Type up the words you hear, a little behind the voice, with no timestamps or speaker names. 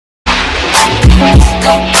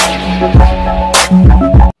Hi,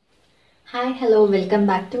 hello, welcome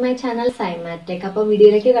back to my channel Sci Tech. അപ്പോൾ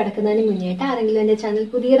വീഡിയോയിലേക്ക് കടക്കുന്നതിന് മുന്നേട്ട് ആരെങ്കിലും എൻ്റെ ചാനൽ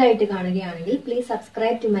പുതിയതായിട്ട് കാണുകയാണെങ്കിൽ please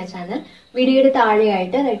subscribe to my channel. വീഡിയോയുടെ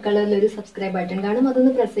താഴെയായിട്ട് റെഡ് കളറിൽ ഒരു സബ്സ്ക്രൈബ് ബട്ടൺ കാണും,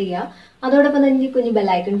 അതൊന്ന് പ്രസ് ചെയ്യുക. അതോടൊപ്പം തന്നെ കുഞ്ഞു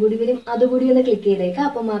ബെല്ലൈക്കൺ കൂടി വരും, അതുകൂടി ഒന്ന് ക്ലിക്ക് ചെയ്തേക്കുക.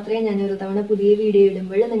 അപ്പോൾ മാത്രമേ ഞാൻ ഒരു തവണ പുതിയ വീഡിയോ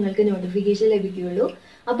ഇടുമ്പോൾ നിങ്ങൾക്ക് നോട്ടിഫിക്കേഷൻ ലഭിക്കുകയുള്ളൂ.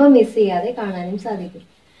 അപ്പോൾ മിസ് ചെയ്യാതെ കാണാനും സാധിക്കും.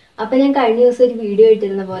 അപ്പോൾ ഞാൻ കഴിഞ്ഞ ദിവസം ഒരു വീഡിയോ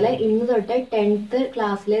ഇട്ടിരുന്ന പോലെ ഇന്ന് തൊട്ട് 10th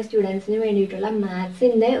ക്ലാസ്സിലെ സ്റ്റുഡൻസിന് വേണ്ടിയിട്ടുള്ള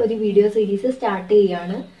മാത്സിന്റെ ഒരു വീഡിയോ സീരീസ് സ്റ്റാർട്ട്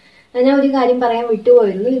ചെയ്യുകയാണ്. ഞാൻ ഒരു കാര്യം പറയാൻ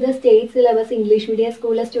വിട്ടുപോയിരുന്നു. ഇത് സ്റ്റേറ്റ് സിലബസ് ഇംഗ്ലീഷ് മീഡിയം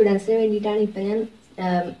സ്കൂളിലെ സ്റ്റുഡൻസിന് വേണ്ടിയിട്ടാണ് ഇപ്പം ഞാൻ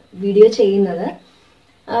വീഡിയോ ചെയ്യുന്നത്.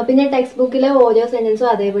 പിന്നെ ടെക്സ്റ്റ് ബുക്കിലെ ഓരോ സെന്റൻസും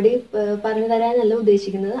അതേപടി പറഞ്ഞു തരാനല്ല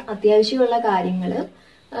ഉദ്ദേശിക്കുന്നത്. അത്യാവശ്യമുള്ള കാര്യങ്ങൾ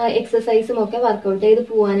എക്സസൈസും ഒക്കെ വർക്കൗട്ട് ചെയ്ത്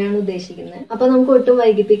പോകാനാണ് ഉദ്ദേശിക്കുന്നത്. അപ്പൊ നമുക്ക് ഒട്ടും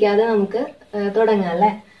വൈകിപ്പിക്കാതെ നമുക്ക് തുടങ്ങാം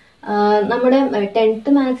അല്ലെ. നമ്മുടെ 10th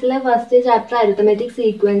മാത്സിലെ first chapter arithmetic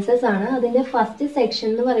sequences ആണ്. അതിന്റെ ഫസ്റ്റ് സെക്ഷൻ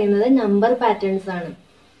എന്ന് പറയുന്നത് നമ്പർ പാറ്റേൺസ് ആണ്.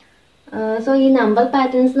 സോ ഈ നമ്പർ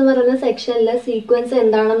പാറ്റേൺസ് എന്ന് പറയുന്ന സെക്ഷനിൽ സീക്വൻസ്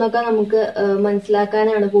എന്താണെന്നൊക്കെ നമുക്ക്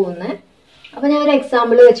മനസ്സിലാക്കാനാണ് പോകുന്നത്. അപ്പൊ ഞാൻ ഒരു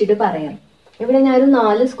എക്സാമ്പിൾ വെച്ചിട്ട് പറയാം. ഇവിടെ ഞാനൊരു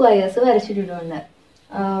 4 സ്ക്വയേഴ്സ് വരച്ചിട്ടിട്ടുണ്ട്.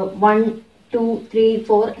 1, 2, 3,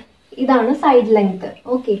 4 ഇതാണ് സൈഡ് ലെങ്ത്.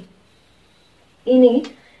 ഓക്കെ, ഇനി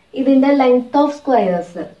ഇതിന്റെ ലെങ്ത് ഓഫ്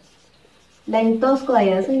സ്ക്വയേഴ്സ്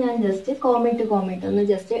ഞാൻ ജസ്റ്റ് കോമ ടു ഒന്ന്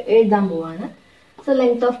ജസ്റ്റ് എഴുതാൻ പോവാണ്. സോ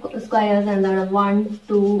ലെങ്ത് ഓഫ് സ്ക്വയേഴ്സ് എന്താണ്? 1,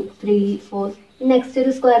 2, 3, 4. നെക്സ്റ്റ്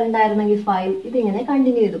ഒരു സ്ക്വയർ ഉണ്ടായിരുന്നെങ്കിൽ 5. ഇതിങ്ങനെ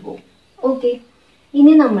കണ്ടിന്യൂ ചെയ്ത് പോകും. ഓക്കെ,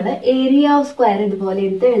 ഇനി നമ്മൾ ഏരിയ ഓഫ് സ്ക്വയർ ഇതുപോലെ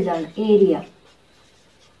എടുത്ത് എഴുതാണ്. ഏരിയ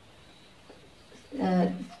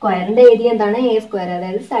സ്ക്വയറിന്റെ ഏരിയ എന്താണ്? എ സ്ക്വയർ,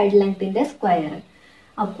 അതായത് സൈഡ് ലെങ്ത്തിന്റെ സ്ക്വയർ.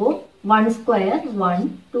 അപ്പോ 1 square 1,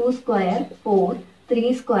 2 square 4, 3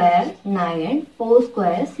 square 9, 4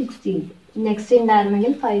 square 16. Next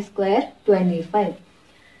ഉണ്ടായിരുന്നെങ്കിൽ 5 സ്ക്വയർ 25.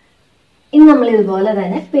 ഇനി നമ്മൾ ഇതുപോലെ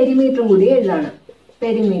തന്നെ പെരിമീറ്ററും കൂടി എഴുതാണ്.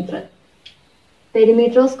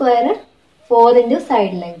 Perimeter of square 4 into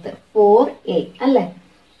side length 4a അല്ലെ.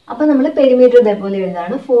 അപ്പൊ നമ്മൾ പെരിമീറ്റർ ഇതേപോലെ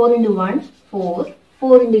എഴുതാണ്. 4 into 1 4,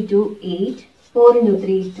 4 into 2 8, 4 into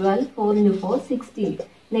 3 12, 4 into 4 16.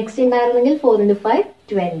 Next ഉണ്ടായിരുന്നെങ്കിൽ 4 ഇൻറ്റു 5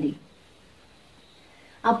 20.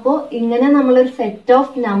 അപ്പോ ഇങ്ങനെ നമ്മളൊരു സെറ്റ്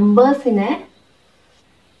ഓഫ് നമ്പേഴ്സിനെ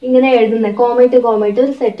ഇങ്ങനെ എഴുതുന്നത്, കോമയിട്ട്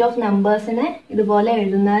ഒരു സെറ്റ് ഓഫ് നമ്പേഴ്സിനെ ഇതുപോലെ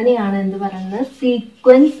എഴുതുന്നതിനെയാണ് എന്ത് പറയുന്നത്?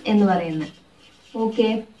 സീക്വൻസ് എന്ന് പറയുന്നത്. ഓക്കെ,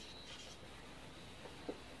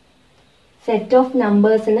 സെറ്റ് ഓഫ്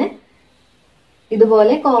നമ്പേഴ്സിനെ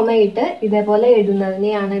ഇതുപോലെ കോമയിട്ട് ഇതേപോലെ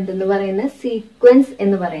എഴുതുന്നതിനെയാണ് എന്തെന്ന് പറയുന്നത്? സീക്വൻസ്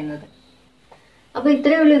എന്ന് പറയുന്നത്. അപ്പൊ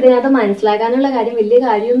ഇത്രയേ ഉള്ളൂ. ഇതിനകത്ത് മനസ്സിലാക്കാനുള്ള കാര്യം വലിയ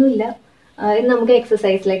കാര്യമൊന്നുമില്ല. ഇനി നമുക്ക്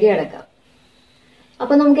എക്സസൈസിലേക്ക് കിടക്കാം.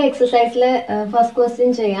 അപ്പൊ നമുക്ക് എക്സസൈസിലെ ഫസ്റ്റ്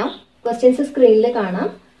ക്വസ്റ്റ്യൻ ചെയ്യാം. ക്വസ്റ്റ്യൻസ് സ്ക്രീനിൽ കാണാം.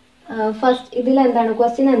 ഫസ്റ്റ് ഇതിൽ എന്താണ്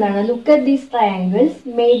ക്വസ്റ്റ്യൻ എന്താണ്? Look at these triangles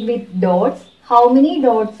made with dots, how many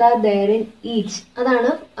dots are there in each.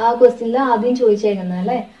 അതാണ് ആ ക്വസ്റ്റ്യനിൽ ആദ്യം ചോദിച്ചേക്കുന്നത്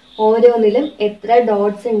അല്ലെ. ഓരോന്നിലും എത്ര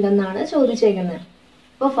ഡോട്ട്സ് ഉണ്ടെന്നാണ് ചോദിച്ചേക്കുന്നത്.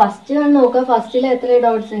 അപ്പൊ ഫസ്റ്റ് വൺ നോക്കുക. ഫസ്റ്റിൽ എത്ര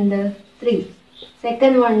ഡോട്ട്സ് ഉണ്ട്? 3.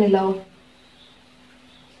 സെക്കൻഡ് വണ്ണിലോ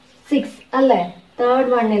 6 അല്ലെ.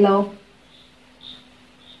 തേർഡ് വണ്ണിലോ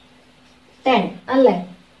 10 അല്ലെ.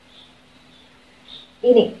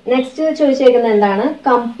 ഇനി നെക്സ്റ്റ് ചോദിച്ചേക്കുന്നത് എന്താണ്?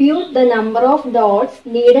 Compute the number of dots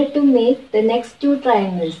needed to make the next 2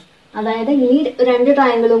 triangles. അതായത് ഇനി 2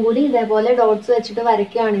 ട്രയാങ്കിളും കൂടി ഇതേപോലെ ഡോട്ട്സ് വെച്ചിട്ട്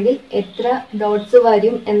വരയ്ക്കുകയാണെങ്കിൽ എത്ര ഡോട്ട്സ്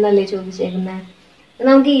വരും എന്നല്ലേ ചോദിച്ചേക്കുന്നത്.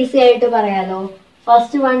 നമുക്ക് ഈസി ആയിട്ട് പറയാലോ.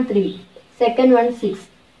 First one 3, second one 6,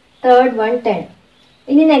 third one 10.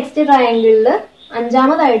 ഇനി നെക്സ്റ്റ് ട്രയാങ്കിളിൽ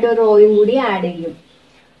അഞ്ചാമതായിട്ട് ഒരു റോയും കൂടി ആഡ് ചെയ്യും.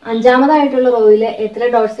 അഞ്ചാമതായിട്ടുള്ള റോയിൽ എത്ര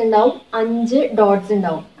ഡോട്ട്സ് ഉണ്ടാവും? 5 ഡോട്ട്സ്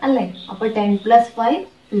ഉണ്ടാവും അല്ലെ. അപ്പൊ 10 + 5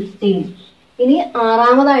 15. ഇനി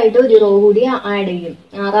ആറാമതായിട്ട് ഒരു റോ കൂടി ആഡ് ചെയ്യും.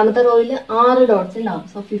 ആറാമത്തെ റോയിൽ 6 ഡോട്ട്സ് ഉണ്ടാവും.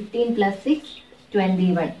 സോ 15 + 6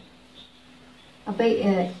 21. അപ്പൊ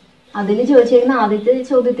അതിൽ ചോദിച്ചിരിക്കുന്ന ആദ്യത്തെ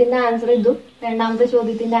ചോദ്യത്തിന്റെ ആൻസർ ഇതും രണ്ടാമത്തെ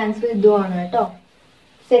ചോദ്യത്തിന്റെ ആൻസർ ഇതുമാണ് കേട്ടോ.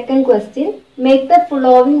 Second question, make the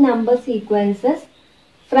following number sequences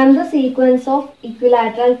from the sequence of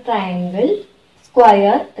equilateral triangle,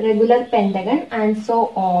 square, regular pentagon and so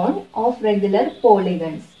on of regular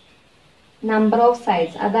polygons. Number of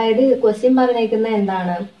sides, അതായത് ക്വസ്റ്റ്യൻ പറഞ്ഞേക്കുന്നത്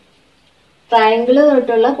എന്താണ്? ട്രയാങ്കിള്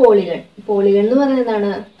തൊട്ടുള്ള പോളിഗൺ എന്ന് പറയുന്നത്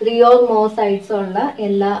എന്താണ്? 3 or more സൈഡ്സ് ഉള്ള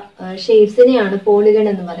എല്ലാ ഷേപ്സിനെയാണ് polygon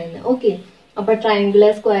എന്ന് പറയുന്നത്. ഓക്കെ, അപ്പൊ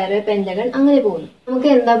ട്രയാങ്കിള്, സ്ക്വയർ, പെന്റഗൺ അങ്ങനെ പോകുന്നു.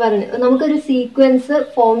 നമുക്ക് എന്താ പറയുന്നത്? നമുക്കൊരു സീക്വൻസ്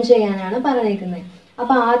ഫോം ചെയ്യാനാണ് പറഞ്ഞേക്കുന്നത്.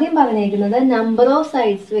 അപ്പൊ ആദ്യം പറഞ്ഞേക്കുന്നത് നമ്പർ ഓഫ്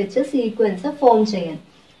സൈഡ്സ് വെച്ച് സീക്വൻസ് ഫോം ചെയ്യാൻ.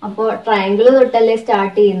 അപ്പോൾ ട്രയാങ്കിള് തൊട്ടല്ലേ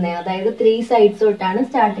സ്റ്റാർട്ട് ചെയ്യുന്നത്, അതായത് 3 സൈഡ്സ് തൊട്ടാണ്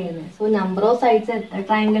സ്റ്റാർട്ട് ചെയ്യുന്നത്. സോ നമ്പർ ഓഫ് സൈഡ്സ്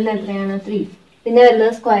ട്രയാങ്കിളിന് എത്രയാണ്? 3. പിന്നെ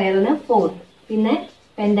വരുന്നത് സ്ക്വയറിന് 4, പിന്നെ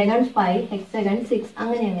പെന്റഗൺ 5, ഹെക്സഗൺ 6,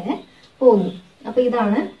 അങ്ങനെ പോകുന്നു. അപ്പൊ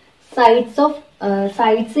ഇതാണ്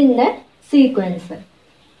സൈഡ്സിന്റെ സീക്വൻസ്.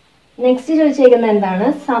 നെക്സ്റ്റ് ചോദിച്ചേക്കുന്നത് എന്താണ്?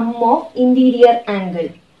 Some of interior angle.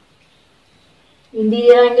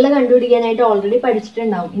 Interior angle കണ്ടുപിടിക്കാനായിട്ട് ഓൾറെഡി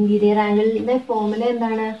പഠിച്ചിട്ടുണ്ടാവും. ഇന്റീരിയർ ആംഗിളിന്റെ ഫോർമുല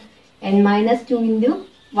എന്താണ്? n-2 ×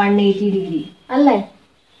 180 ഡിഗ്രി അല്ലേ?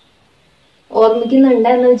 ഓർമ്മിക്കുന്നുണ്ട്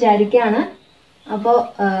എന്ന് വിചാരിക്കുകയാണ്. അപ്പോ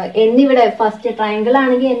എന്നിവിടെ ഫസ്റ്റ് ട്രയാങ്കിൾ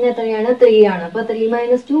ആണെങ്കിൽ n എത്രയാണ്? 3 ആണ്. അപ്പൊ 3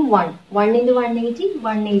 - 2 1. 1 × 180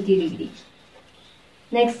 180 ഡിഗ്രി.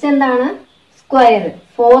 നെക്സ്റ്റ് എന്താണ്? സ്ക്വയർ.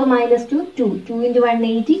 4 - 2 2. 2 ×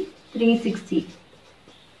 180 360.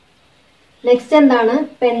 നെക്സ്റ്റ് എന്താണ്?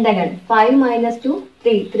 പെന്റഗൺ. 5 - 2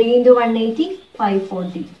 3. 3 × 180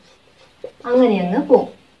 540. അങ്ങനെ അങ്ങ് പോകും.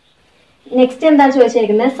 നെക്സ്റ്റ് എന്താ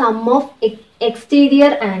ചോദിച്ചേക്കുന്നത്? Some of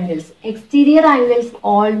exterior angles. Exterior angles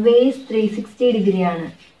always 360 degree ആണ്.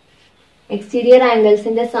 എക്സ്റ്റീരിയർ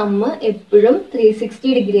ആംഗിൾസിന്റെ സമ്മ് എപ്പോഴും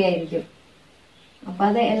 360 ഡിഗ്രി ആയിരിക്കും. അപ്പൊ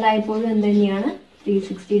അത് എല്ലായ്പ്പോഴും എന്ത് തന്നെയാണ്?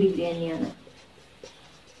 360 ഡിഗ്രി തന്നെയാണ്.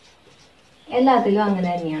 എല്ലാത്തിലും അങ്ങനെ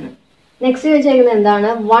തന്നെയാണ്. നെക്സ്റ്റ് ചോദിച്ചേക്കുന്നത്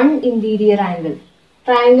എന്താണ്? 1 ഇന്റീരിയർ ആംഗിൾ.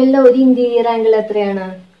 ട്രയാങ്കിളിന്റെ ഒരു ഇന്റീരിയർ ആംഗിൾ എത്രയാണ്?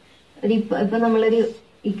 ഇപ്പൊ നമ്മളൊരു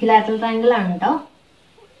ഇക്വിലാറ്ററൽ ട്രയാങ്കിൾ ആണ് കേട്ടോ.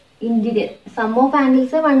 ഇന്റീരിയർ സം ഓഫ്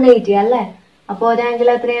ആംഗിൾസ് 180 അല്ലേ? അപ്പൊ ഒരു ആംഗിൾ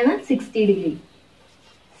എത്രയാണ്? 60 ഡിഗ്രി.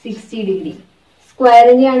 60 ഡിഗ്രി.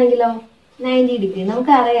 സ്ക്വയറിന്റെ ആണെങ്കിലോ 90 ഡിഗ്രി.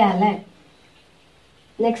 നമുക്ക് അറിയാം അല്ലേ?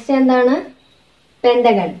 നെക്സ്റ്റ് എന്താണ്?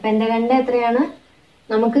 പെന്റഗൺ. പെന്റഗണിന്റെ എത്രയാണ്?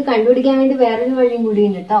 നമുക്ക് കണ്ടുപിടിക്കാൻ വേണ്ടി വേറൊരു വഴിയും കൂടി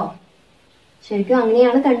ഉണ്ട് കേട്ടോ. ശരിക്കും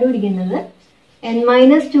അങ്ങനെയാണ് കണ്ടുപിടിക്കുന്നത്.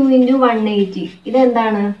 n-2 × 180.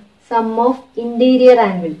 ഇതെന്താണ്? Some of interior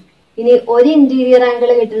angle. ഇനി ഒരു ഇന്റീരിയർ ആംഗിൾ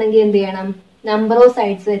കിട്ടണമെങ്കിൽ എന്ത് ചെയ്യണം? നമ്പർ ഓഫ്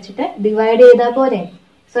സൈഡ്സ് വെച്ചിട്ട് ഡിവൈഡ് ചെയ്താൽ പോരെ.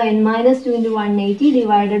 So n-2 × 180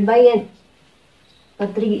 divided by n. അപ്പൊ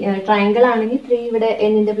 3 ട്രയാങ്കിൾ ആണെങ്കിൽ 3 ഇവിടെ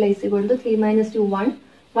n-ന്റെ പ്ലേസ് കൊടുത്തു. 3 - 2 1.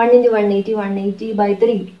 1 × 180 180 by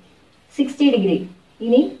 3 60 ഡിഗ്രി.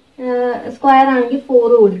 ഇനി സ്ക്വയർ ആണെങ്കിൽ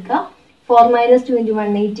 4 കൊടുക്കുക. 4 - 2 ×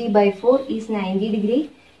 180 by 4 is 90 ഡിഗ്രി.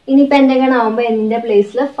 ഇനി പെന്റഗൺ ആവുമ്പോ n-ന്റെ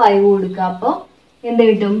പ്ലേസിൽ 5 കൊടുക്കുക. അപ്പൊ എന്ത്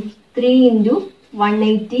കിട്ടും? 3 ×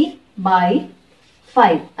 180 by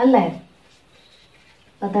 5 അല്ലേ?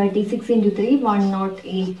 36 × 3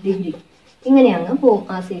 108 ഡിഗ്രി. ഇങ്ങനെയാണ് പോകും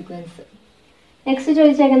ആ സീക്വൻസ്. നെക്സ്റ്റ്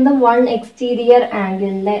ചോദിച്ചേക്കുന്നത് 1 എക്സ്റ്റീരിയർ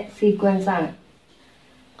ആംഗിളിന്റെ സീക്വൻസ് ആണ്.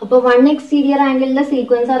 അപ്പൊ 1 എക്സ്റ്റീരിയർ ആംഗിളിന്റെ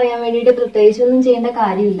സീക്വൻസ് അറിയാൻ വേണ്ടിയിട്ട് പ്രത്യേകിച്ച് ഒന്നും ചെയ്യേണ്ട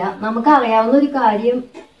കാര്യമില്ല. നമുക്ക് അറിയാവുന്ന ഒരു കാര്യം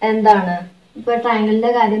എന്താണ്? ഇപ്പൊ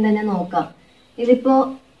ട്രയാങ്കിളിന്റെ കാര്യം തന്നെ നോക്കാം. ഇതിപ്പോ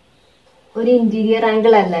ഒരു ഇന്റീരിയർ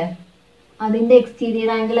ആംഗിൾ അല്ലേ? അതിന്റെ എക്സ്റ്റീരിയർ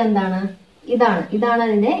ആംഗിൾ എന്താണ്? ഇതാണ്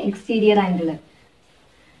അതിന്റെ exterior angle.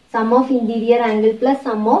 Some of interior angle plus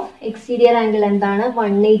some of exterior angle എന്താണ്?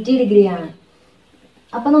 180 ഡിഗ്രി ആണ്.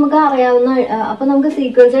 അപ്പൊ നമുക്ക്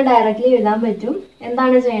സീക്വൻസ് ഡയറക്റ്റ്ലി എഴുതാൻ പറ്റും.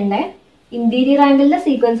 എന്താണ് ചെയ്യേണ്ടത്? ഇന്റീരിയർ ആംഗിളിന്റെ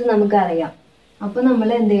സീക്വൻസ് നമുക്ക് അറിയാം. അപ്പൊ നമ്മൾ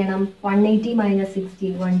എന്ത് ചെയ്യണം? 180 - 60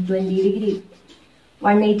 120 ഡിഗ്രി.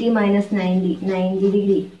 180 - 90 90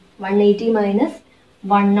 ഡിഗ്രി. 180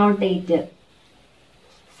 - 108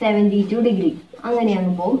 72 ഡിഗ്രി.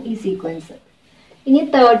 അങ്ങനെയാണ് പോകും ഈ സീക്വൻസ്. ഇനി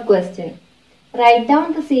third question. Write down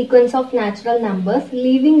the sequence of natural numbers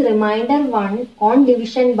leaving remainder 1 on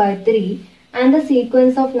division by 3 and the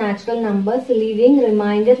sequence of natural numbers leaving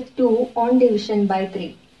remainder 2 on division by 3.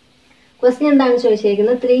 Question എന്താണ്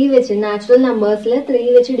ചോദിച്ചേക്കുന്നത്? 3 വെച്ച് നാച്ചുറൽ നമ്പേഴ്സിൽ 3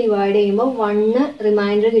 വെച്ച് divide ചെയ്യുമ്പോൾ 1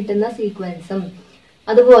 reminder കിട്ടുന്ന സീക്വൻസും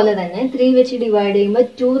അതുപോലെ തന്നെ 3 വെച്ച് ഡിവൈഡ് ചെയ്യുമ്പോൾ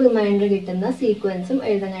 2 റിമൈൻഡർ കിട്ടുന്ന സീക്വൻസും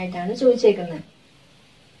എഴുതാനായിട്ടാണ് ചോദിച്ചേക്കുന്നത്.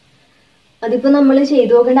 അതിപ്പോ നമ്മൾ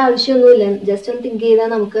ചെയ്തു നോക്കേണ്ട ആവശ്യമൊന്നുമില്ല. ജസ്റ്റ് ഒന്ന് തിങ്ക് ചെയ്താൽ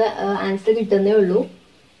നമുക്ക് ആൻസർ കിട്ടുന്നേ ഉള്ളൂ.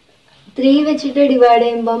 3 വെച്ചിട്ട് ഡിവൈഡ്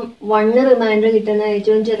ചെയ്യുമ്പം 1 റിമൈൻഡർ കിട്ടുന്ന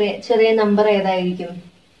ഏറ്റവും ചെറിയ നമ്പർ ഏതായിരിക്കും?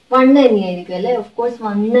 1 തന്നെയായിരിക്കും അല്ലെ? ഓഫ് കോഴ്സ്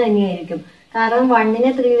 1 തന്നെയായിരിക്കും. കാരണം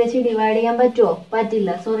 1നെ 3 വെച്ച് ഡിവൈഡ് ചെയ്യാൻ പറ്റുമോ?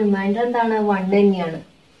 പറ്റില്ല. സോ റിമൈൻഡർ എന്താണ്? 1 തന്നെയാണ്.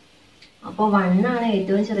 അപ്പൊ 1 ആണ്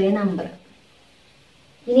ഏറ്റവും ചെറിയ നമ്പർ.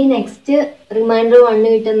 ഇനി നെക്സ്റ്റ് റിമൈൻഡർ 1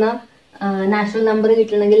 കിട്ടുന്ന നാച്ചുറൽ നമ്പർ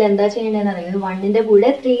കിട്ടണമെങ്കിൽ എന്താ ചെയ്യേണ്ടതെന്ന് അറിയാം? 1ന്റെ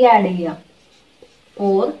കൂടെ 3 ആഡ് ചെയ്യാം.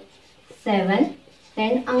 4 7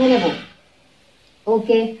 10 അങ്ങനെ പോകും.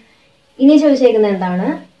 ഓക്കെ. ഇനി ചോദിച്ചേക്കുന്നത് എന്താണ്?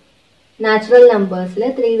 നാച്ചുറൽ നമ്പേഴ്സിൽ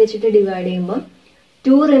 3 വെച്ചിട്ട് ഡിവൈഡ് ചെയ്യുമ്പോൾ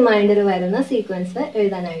 2 റിമൈൻഡർ വരുന്ന സീക്വൻസ്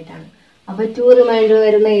എഴുതാനായിട്ടാണ്. അപ്പൊ 2 റിമൈൻഡർ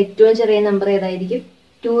വരുന്ന ഏറ്റവും ചെറിയ നമ്പർ ഏതായിരിക്കും?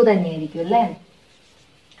 2 തന്നെയായിരിക്കും അല്ലേ?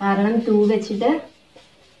 കാരണം 2 വെച്ചിട്ട്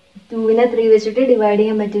 2നെ 3 വെച്ചിട്ട് ഡിവൈഡ്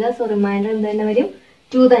ചെയ്യാൻ പറ്റില്ല. സോ റിമൈൻഡർ എന്ത് തന്നെ വരും?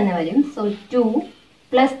 2 തന്നെ വരും. സോ 2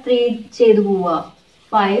 + 3 ചെയ്തു പോവുക.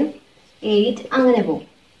 5 8 അങ്ങനെ പോകും.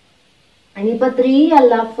 ഇനിയിപ്പോ 3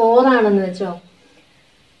 അല്ല 4 ആണെന്ന് വെച്ചോ.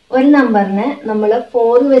 ഒരു നമ്പറിനെ നമ്മൾ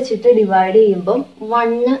 4 വെച്ചിട്ട് ഡിവൈഡ് ചെയ്യുമ്പോൾ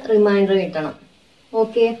 1 റിമൈൻഡർ കിട്ടണം.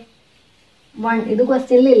 ഓക്കെ. 1 ഇത്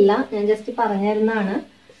ക്വസ്റ്റ്യനിലില്ല, ഞാൻ ജസ്റ്റ് പറഞ്ഞിരുന്നതാണ്.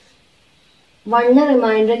 1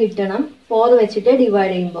 റിമൈൻഡർ കിട്ടണം 4 വെച്ചിട്ട്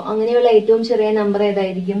ഡിവൈഡ് ചെയ്യുമ്പോൾ. അങ്ങനെയുള്ള ഏറ്റവും ചെറിയ നമ്പർ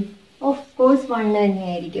ഏതായിരിക്കും? ഓഫ് കോഴ്സ് 1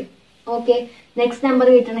 തന്നെയായിരിക്കും. ഓക്കെ, നെക്സ്റ്റ് നമ്പർ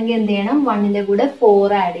കിട്ടണമെങ്കിൽ എന്ത് ചെയ്യണം? 1ന്റെ കൂടെ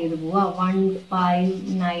 4 ആഡ് ചെയ്ത് പോവാ. 1, 5,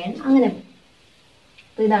 9 അങ്ങനെ പോകും.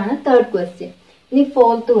 അപ്പൊ ഇതാണ് തേർഡ് ക്വസ്റ്റ്യൻ. ഇനി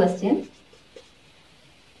fourth question.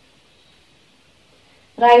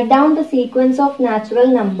 Write down the sequence of natural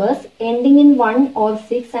numbers ending in 1 or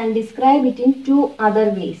 6 and describe it in 2 other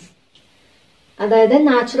ways. അതായത്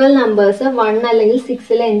നാച്ചുറൽ നമ്പേഴ്സ് 1 അല്ലെങ്കിൽ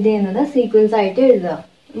 6ൽ എൻഡ് ചെയ്യുന്നത് സീക്വൻസ് ആയിട്ട് എഴുതുക.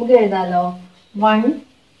 നമുക്ക് എഴുതാലോ. 1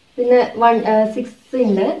 പിന്നെ 6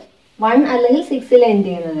 ഉണ്ട്, 1 അല്ലെങ്കിൽ 6ൽ എൻഡ്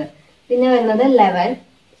ചെയ്യുന്നത്. പിന്നെ വരുന്നത് 11,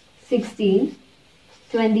 16,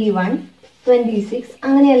 21, 26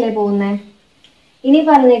 അങ്ങനെയല്ലേ പോകുന്നത്. ഇനി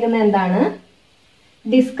പറഞ്ഞേക്കുന്നത് എന്താണ്?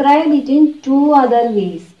 Describe it in 2 other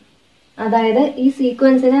ways. അതായത് ഈ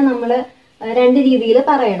സീക്വൻസിനെ നമ്മൾ 2 രീതിയിൽ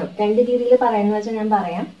പറയണം. 2 രീതിയിൽ പറയണമെന്ന് വെച്ചാൽ ഞാൻ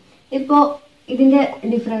പറയാം. ഇപ്പോ ഇതിന്റെ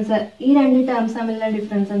ഡിഫറൻസ്, ഈ 2 ടേംസ് തമ്മിലുള്ള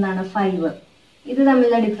ഡിഫറൻസ് എന്താണ്? 5. ഇത്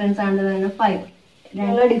തമ്മിലുള്ള ഡിഫറൻസ് ആണ് 5.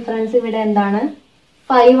 രണ്ടുള്ള ഡിഫറൻസ് ഇവിടെ എന്താണ്?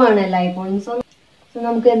 5 ആണ് എല്ലായ്പ്പോഴും. സോ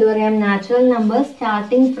നമുക്ക് എന്ത് പറയാം? Natural number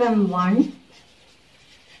starting from 1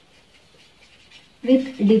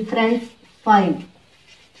 with difference 5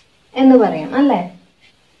 എന്ന് പറയാം അല്ലേ?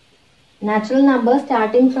 Natural number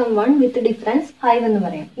starting from 1 with difference 5 എന്ന്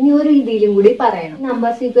പറയാം. ഇനി ഒരു രീതിയിലും കൂടി പറയണം.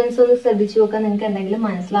 നമ്പർ സീക്വൻസ് ഒന്ന് ശ്രദ്ധിച്ചു നോക്കാൻ നിങ്ങൾക്ക് എന്തെങ്കിലും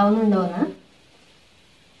മനസ്സിലാവുന്നുണ്ടോന്ന്.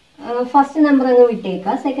 ഫസ്റ്റ് നമ്പർ അങ്ങ്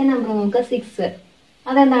വിട്ടേക്കുക. സെക്കൻഡ് നമ്പർ നോക്കുക 6.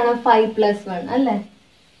 അതെന്താണ്? 5 + 1 അല്ലേ?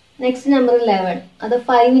 Next number 11. അത്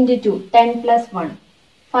 5 × 2 10 + 1,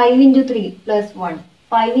 5 × 3 + 1,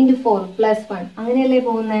 5 × 4 + 1 അങ്ങനെയല്ലേ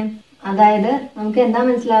പോകുന്നത്. അതായത് നമുക്ക് എന്താ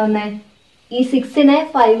മനസ്സിലാവുന്നത്? ഈ 6നെ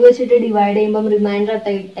 5 വെച്ചിട്ട് ഡിവൈഡ് ചെയ്യുമ്പോൾ റിമൈൻഡർ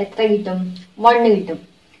എത്ര കിട്ടും? 1 കിട്ടും.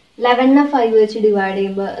 11നെ 5 വെച്ച് ഡിവൈഡ്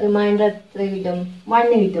ചെയ്യുമ്പോൾ റിമൈൻഡർ എത്ര കിട്ടും?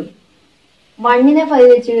 1 കിട്ടും. 1നെ 5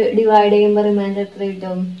 വെച്ച് ഡിവൈഡ് ചെയ്യുമ്പോൾ റിമൈൻഡർ എത്ര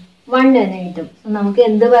കിട്ടും? 1 തന്നെ കിട്ടും. നമുക്ക്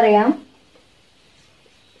എന്ത് പറയാം?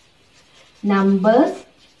 Numbers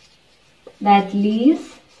that leaves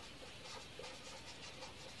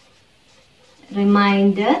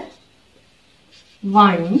reminder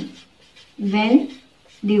 1 when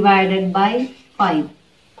divided by 5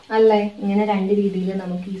 അല്ലേ? ഇങ്ങനെ 2 രീതിയിൽ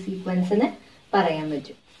നമുക്ക് ഈ സീക്വൻസിനെ പറയാൻ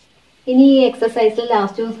പറ്റും. ഇനി ഈ എക്സസൈസിൽ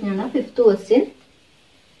ലാസ്റ്റ് ക്വസ്റ്റ്യൻ ആണ്. 5th question.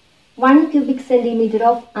 1 cubic centimeter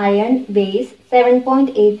of iron weighs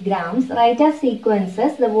 7.8 grams. Write as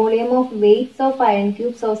sequences the volume of weights of iron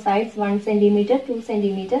cubes of size 1 centimeter, 2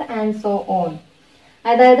 centimeter and so on.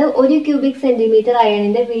 അതായത് 1 cubic centimeter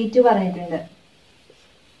അയണിന്റെ വെയിറ്റ് പറഞ്ഞിട്ടുണ്ട്.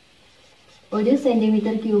 1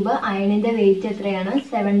 സെന്റിമീറ്റർ ക്യൂബ് അയണിന്റെ വെയിറ്റ് എത്രയാണ്?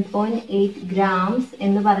 7.8 grams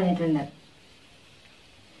എന്ന് പറഞ്ഞിട്ടുണ്ട്.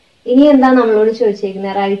 ഇനി എന്താ നമ്മളോട്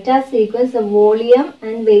ചോദിച്ചേക്കുന്നത്? Right as sequence volume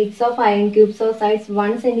and weights of iron cubes of size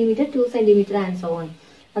 1 centimetre, 2 centimetre and so on.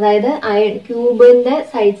 അതായത് iron ക്യൂബിന്റെ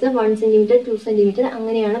size 1 centimetre, 2 centimetre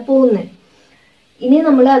അങ്ങനെയാണ് പോകുന്നത്. ഇനി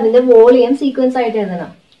നമ്മൾ അതിന്റെ വോളിയം സീക്വൻസ് ആയിട്ട്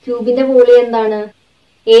എഴുതണം. ക്യൂബിന്റെ വോളിയം എന്താണ്?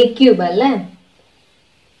 എ ക്യൂബ് അല്ലേ?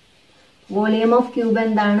 വോളിയം ഓഫ് ക്യൂബ്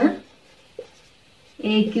എന്താണ്?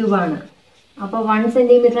 എ ക്യൂബ് ആണ്. അപ്പൊ 1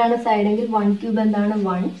 സെന്റിമീറ്റർ ആണ് സൈഡെങ്കിൽ 1 ക്യൂബ് എന്താണ്?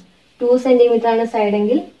 1. 2 സെന്റിമീറ്റർ ആണ്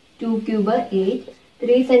സൈഡെങ്കിൽ 2 ക്യൂബ് 8.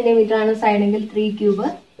 3 സെന്റിമീറ്റർ ആണ് സൈഡെങ്കിൽ 3 ക്യൂബ്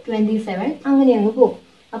 27 അങ്ങനെ അങ്ങ് പോകും.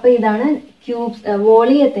 അപ്പൊ ഇതാണ് ക്യൂബ്സ്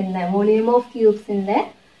വോളിയം ഓഫ് ക്യൂബ്സിന്റെ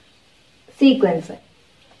സീക്വൻസ്.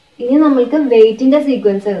 ഇനി നമ്മൾക്ക് വെയിറ്റിന്റെ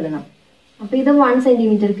സീക്വൻസ് എഴുതണം. അപ്പൊ ഇത് 1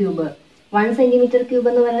 സെന്റിമീറ്റർ ക്യൂബ്. 1 സെന്റിമീറ്റർ ക്യൂബ്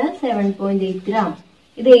എന്ന് പറഞ്ഞാൽ 7.8 ഗ്രാം.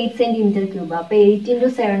 ഇത് 8 സെന്റിമീറ്റർ ക്യൂബ്. അപ്പൊ 8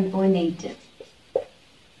 × 7.8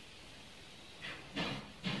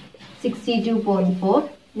 62.4.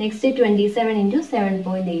 നെക്സ്റ്റ് 27 ×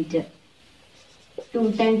 7.8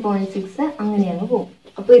 210.6 അങ്ങനെ അങ്ങ് പോകും.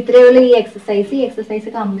 അപ്പൊ ഇത്രയുള്ള ഈ എക്സസൈസ്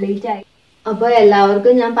കംപ്ലീറ്റ് ആയി. അപ്പൊ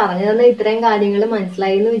എല്ലാവർക്കും ഞാൻ പറഞ്ഞു തന്ന ഇത്രയും കാര്യങ്ങൾ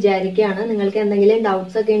മനസ്സിലായി എന്ന് വിചാരിക്കുകയാണ്. നിങ്ങൾക്ക് എന്തെങ്കിലും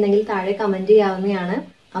ഡൗട്ട്സ് ഒക്കെ ഉണ്ടെങ്കിൽ താഴെ കമന്റ് ചെയ്യാവുന്നതാണ്.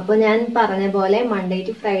 അപ്പൊ ഞാൻ പറഞ്ഞ പോലെ മൺഡേ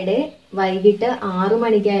ടു ഫ്രൈഡേ വൈകിട്ട് 6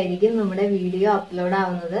 മണിക്കായിരിക്കും നമ്മുടെ വീഡിയോ അപ്ലോഡ്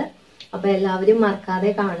ആവുന്നത്. അപ്പൊ എല്ലാവരും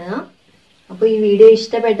മറക്കാതെ കാണുക. അപ്പൊ ഈ വീഡിയോ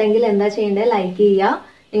ഇഷ്ടപ്പെട്ടെങ്കിൽ എന്താ ചെയ്യേണ്ടത്? ലൈക്ക് ചെയ്യുക.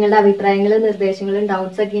 നിങ്ങളുടെ അഭിപ്രായങ്ങളും നിർദ്ദേശങ്ങളും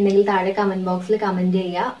ഡൗട്ട്സ് ഒക്കെ ഉണ്ടെങ്കിൽ താഴെ കമന്റ് ബോക്സിൽ കമന്റ്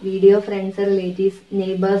ചെയ്യുക. വീഡിയോ ഫ്രണ്ട്സ്, റിലേറ്റീവ്സ്,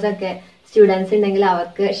 നെയ്ബേഴ്സ് ഒക്കെ സ്റ്റുഡൻസ് ഉണ്ടെങ്കിൽ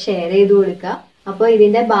അവർക്ക് ഷെയർ ചെയ്ത് കൊടുക്കുക. അപ്പോൾ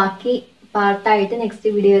ഇതിന്റെ ബാക്കി പാർട്ടായിട്ട്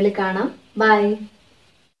നെക്സ്റ്റ് വീഡിയോയിൽ കാണാം. ബൈ.